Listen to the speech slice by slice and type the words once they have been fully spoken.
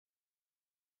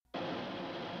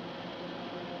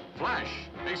Flash,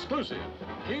 exclusive.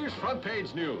 Here's front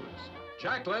page news.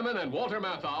 Jack Lemmon and Walter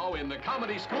Matthau in the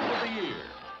Comedy School of the Year.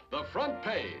 The front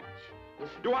page.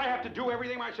 Do I have to do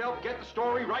everything myself? Get the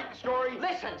story, write the story?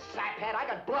 Listen, saphead, I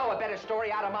could blow a better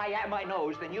story out of my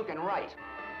nose than you can write.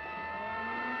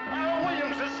 Al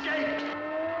Williams escaped!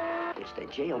 It's the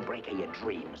jailbreak of your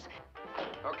dreams.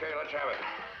 Okay, let's have it.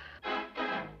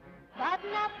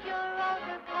 Button up your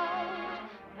overcoat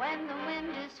when the wind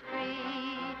is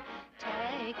free.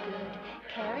 Take good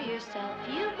care of yourself,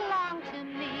 you belong to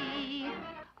me.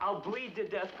 I'll bleed to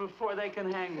death before they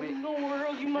can hang me. No,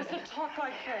 Earl, you mustn't talk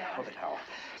like that. Hold it, Hal.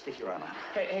 Stick your arm out.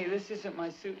 Hey, this isn't my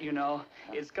suit, you know.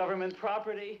 It's government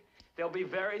property. They'll be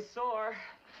very sore.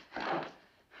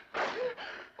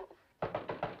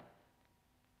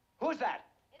 Who's that?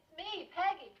 It's me,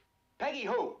 Peggy. Peggy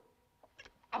who?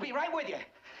 I'll be right with you.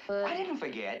 I didn't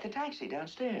forget the taxi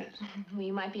downstairs. Well,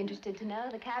 you might be interested to know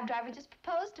the cab driver just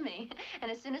proposed to me.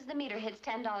 And as soon as the meter hits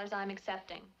 $10, I'm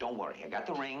accepting. Don't worry, I got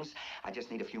the rings. I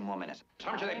just need a few more minutes.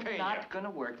 How much are they paying Not you? gonna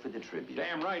work for the Tribune.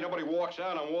 Damn right, nobody walks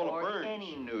out on Walter Or Burns.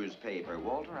 any newspaper,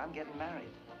 Walter. I'm getting married.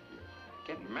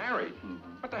 Getting married?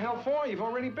 What the hell for? You've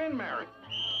already been married.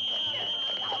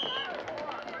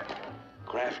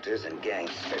 Grafters and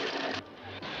gangsters.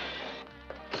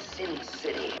 Sin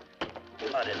City.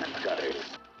 Blood in the gutters.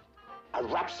 A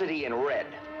rhapsody in red.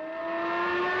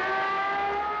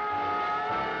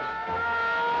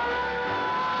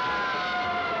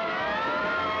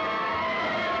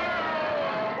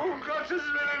 Um Gottes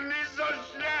Willen, nicht so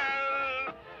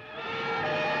schnell!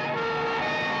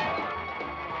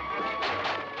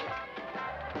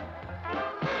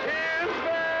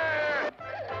 Hilfe!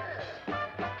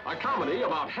 A comedy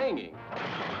about hanging,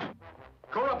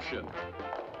 corruption,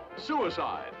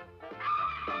 suicide,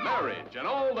 marriage, and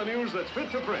all the news that's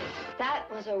fit to print. That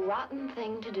was a rotten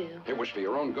thing to do. It was for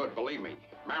your own good, believe me.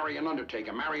 Marry an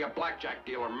undertaker, marry a blackjack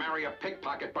dealer, marry a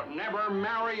pickpocket, but never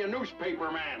marry a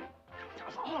newspaper man.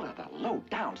 Of all of the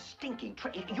low-down, stinky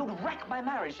you'd wreck my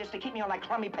marriage just to keep me on that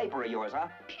crummy paper of yours, huh?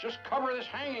 Just cover this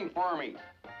hanging for me.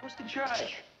 What's the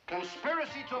charge?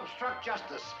 Conspiracy to obstruct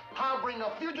justice, harboring a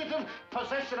fugitive,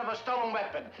 possession of a stolen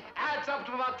weapon. Adds up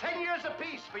to about 10 years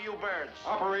apiece for you birds.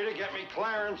 Operator, get me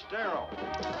Clarence Darrow.